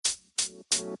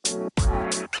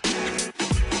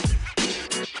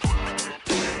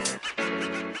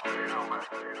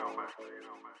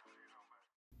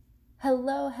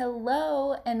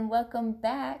Hello, and welcome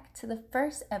back to the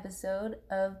first episode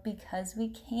of Because We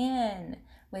Can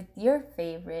with your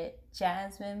favorite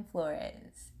Jasmine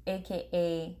Flores,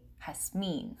 aka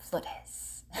Jasmine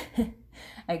Flores.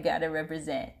 I gotta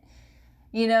represent.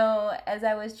 You know, as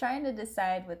I was trying to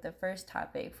decide what the first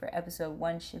topic for episode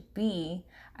 1 should be,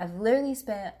 I've literally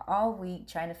spent all week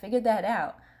trying to figure that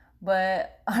out.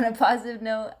 But on a positive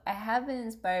note, I have been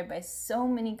inspired by so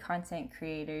many content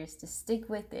creators to stick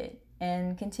with it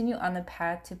and continue on the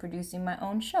path to producing my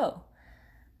own show.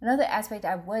 Another aspect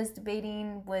I was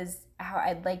debating was how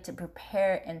I'd like to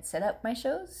prepare and set up my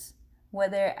shows,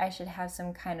 whether I should have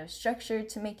some kind of structure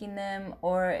to making them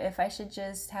or if I should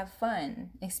just have fun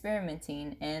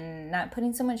experimenting and not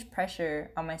putting so much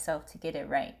pressure on myself to get it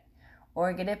right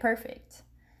or get it perfect.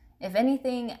 If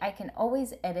anything, I can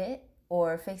always edit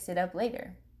or fix it up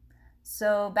later.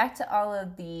 So back to all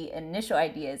of the initial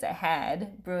ideas I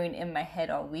had brewing in my head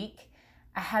all week,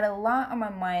 I had a lot on my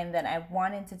mind that I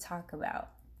wanted to talk about.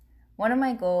 One of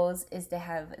my goals is to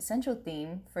have a central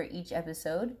theme for each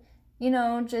episode,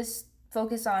 just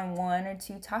focus on 1 or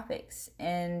 2 topics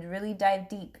and really dive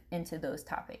deep into those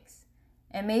topics.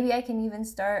 And maybe I can even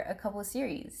start a couple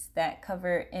series that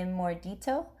cover in more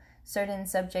detail certain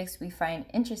subjects we find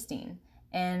interesting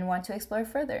and want to explore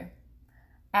further.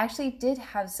 I actually did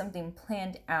have something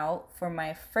planned out for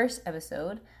my first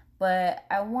episode, but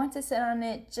I want to sit on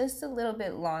it just a little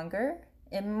bit longer.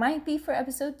 It might be for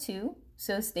episode 2,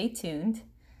 so stay tuned.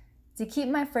 To keep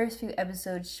my first few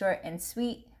episodes short and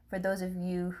sweet for those of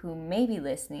you who may be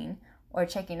listening or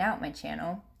checking out my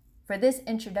channel, for this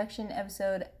introduction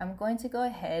episode, I'm going to go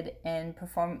ahead and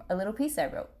perform a little piece I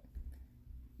wrote.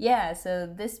 Yeah, so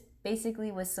this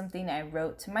basically was something I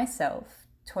wrote to myself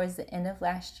towards the end of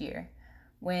last year,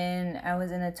 when I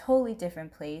was in a totally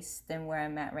different place than where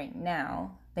I'm at right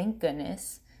now, thank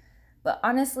goodness. But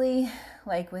honestly,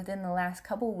 within the last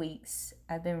couple weeks,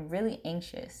 I've been really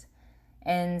anxious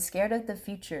and scared of the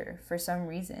future for some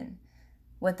reason.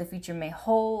 What the future may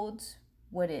hold,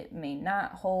 what it may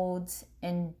not hold,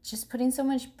 and just putting so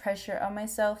much pressure on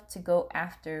myself to go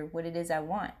after what it is I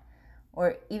want,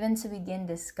 or even to begin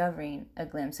discovering a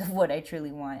glimpse of what I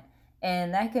truly want.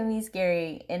 And that can be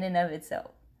scary in and of itself.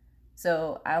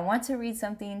 So I want to read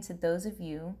something to those of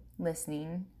you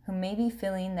listening who may be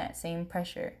feeling that same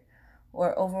pressure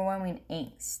or overwhelming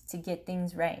angst to get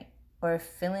things right, or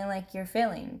feeling like you're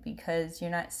failing because you're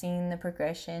not seeing the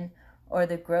progression or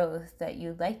the growth that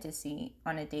you'd like to see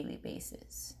on a daily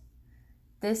basis.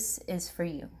 This is for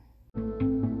you.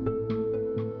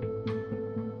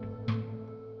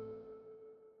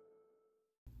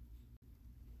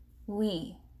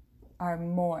 We are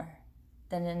more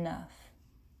than enough.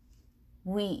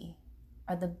 We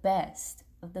are the best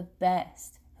of the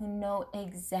best who know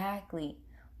exactly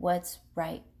what's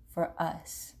right for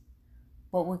us,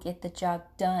 what will get the job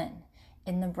done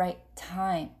in the right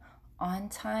time, on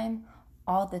time,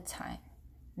 all the time,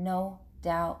 no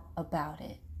doubt about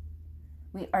it.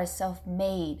 We are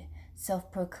self-made,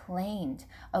 self-proclaimed,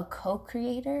 a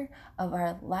co-creator of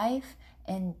our life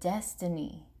and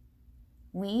destiny.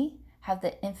 We have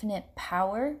the infinite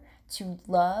power to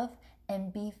love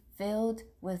and be filled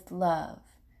with love,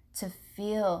 to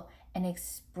feel and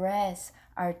express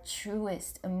our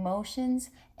truest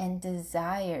emotions and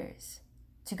desires,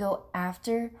 to go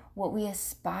after what we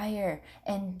aspire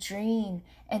and dream,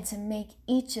 and to make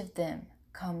each of them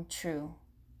come true,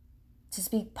 to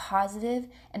speak positive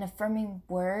and affirming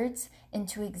words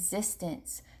into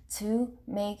existence, to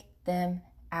make them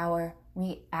our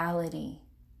reality.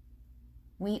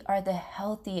 We are the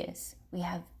healthiest we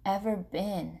have ever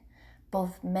been,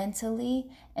 both mentally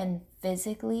and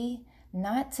physically,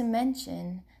 not to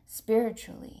mention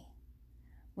spiritually.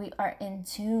 We are in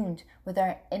tune with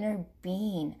our inner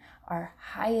being, our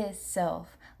highest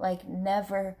self, like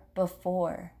never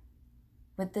before.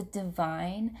 With the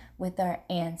divine, with our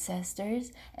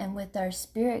ancestors, and with our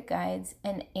spirit guides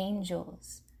and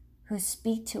angels who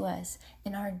speak to us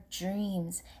in our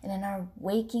dreams and in our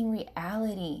waking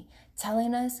reality,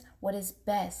 telling us what is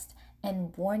best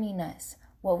and warning us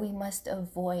what we must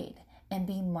avoid and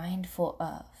be mindful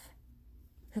of,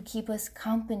 who keep us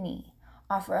company,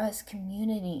 offer us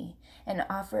community, and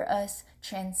offer us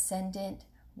transcendent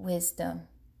wisdom.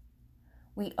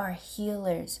 We are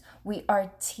healers, we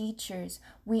are teachers,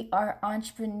 we are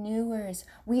entrepreneurs,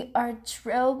 we are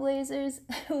trailblazers,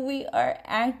 we are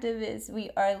activists, we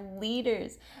are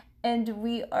leaders, and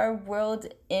we are world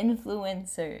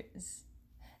influencers.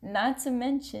 Not to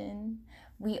mention,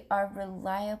 We are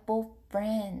reliable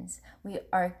friends. We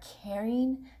are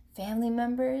caring family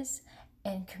members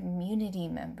and community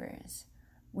members.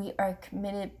 We are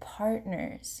committed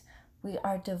partners. We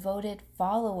are devoted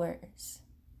followers.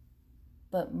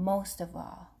 But most of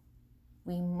all,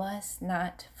 we must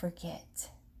not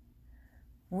forget,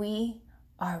 we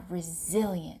are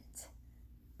resilient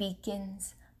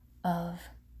beacons of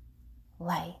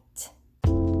light.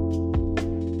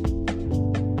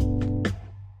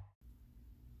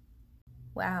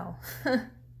 Wow.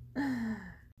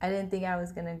 I didn't think I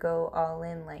was gonna go all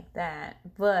in like that,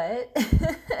 but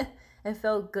it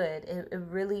felt good. It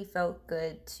really felt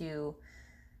good to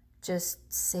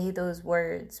just say those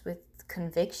words with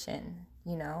conviction,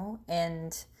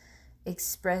 and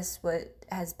express what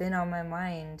has been on my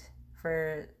mind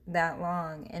for that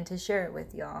long and to share it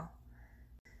with y'all.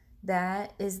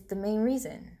 That is the main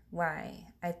reason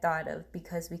why I thought of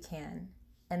Because We Can.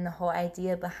 And the whole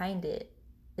idea behind it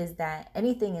is that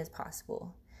anything is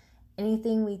possible.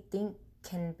 Anything we think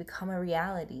can become a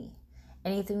reality.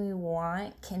 Anything we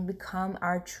want can become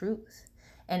our truth.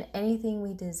 And anything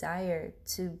we desire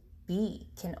to be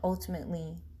can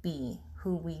ultimately be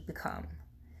who we become.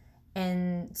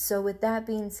 And so with that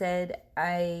being said,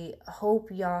 I hope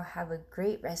y'all have a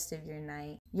great rest of your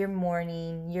night, your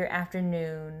morning, your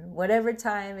afternoon, whatever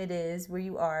time it is where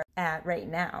you are at right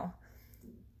now,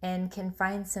 and can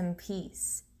find some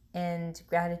peace and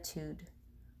gratitude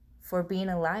for being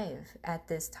alive at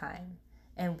this time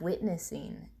and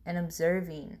witnessing and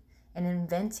observing and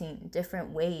inventing different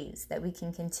ways that we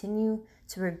can continue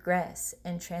to regress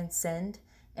and transcend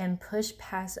and push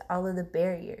past all of the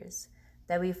barriers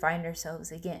that we find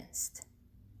ourselves against.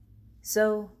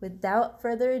 So, without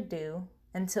further ado,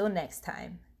 until next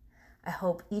time, I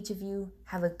hope each of you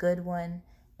have a good one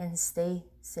and stay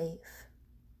safe.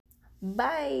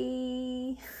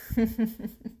 Bye!